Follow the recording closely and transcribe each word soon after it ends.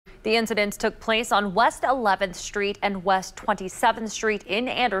The incidents took place on West 11th Street and West 27th Street in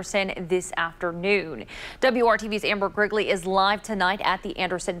Anderson this afternoon. WRTV's Amber Grigley is live tonight at the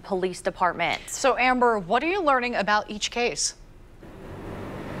Anderson Police Department. So Amber, what are you learning about each case?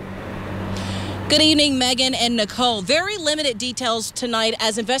 Good evening, Megan and Nicole. Very limited details tonight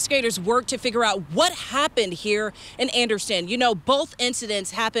as investigators work to figure out what happened here in Anderson. You know, both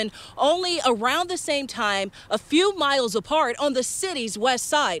incidents happened only around the same time, a few miles apart on the city's west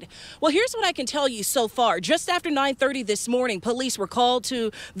side. Well, here's what I can tell you so far. Just after 9:30 this morning, police were called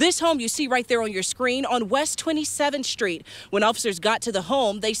to this home you see right there on your screen on West 27th Street. When officers got to the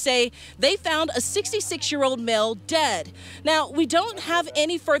home, they say they found a 66-year-old male dead. Now, we don't have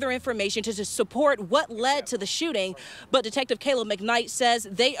any further information to support what led to the shooting, but Detective Caleb McKnight says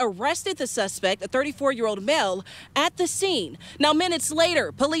they arrested the suspect, a 34-year-old male, at the scene. Now, minutes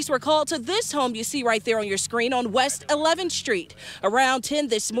later, police were called to this home you see right there on your screen on West 11th Street. Around 10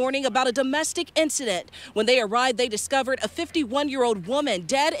 this morning about a domestic incident. When they arrived, they discovered a 51-year-old woman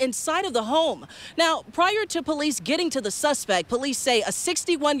dead inside of the home. Now, prior to police getting to the suspect, police say a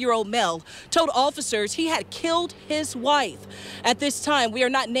 61-year-old male told officers he had killed his wife. At this time, we are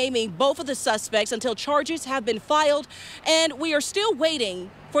not naming both of the suspects until charges have been filed, and we are still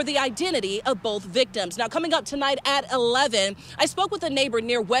waiting for the identity of both victims. Now, coming up tonight at 11, I spoke with a neighbor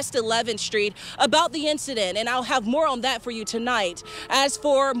near West 11th Street about the incident, and I'll have more on that for you tonight. As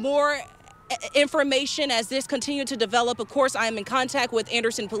for more information as this continues to develop, of course, I am in contact with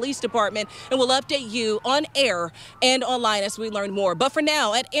Anderson Police Department and will update you on air and online as we learn more. But for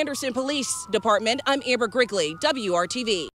now, at Anderson Police Department, I'm Amber Grigley, WRTV.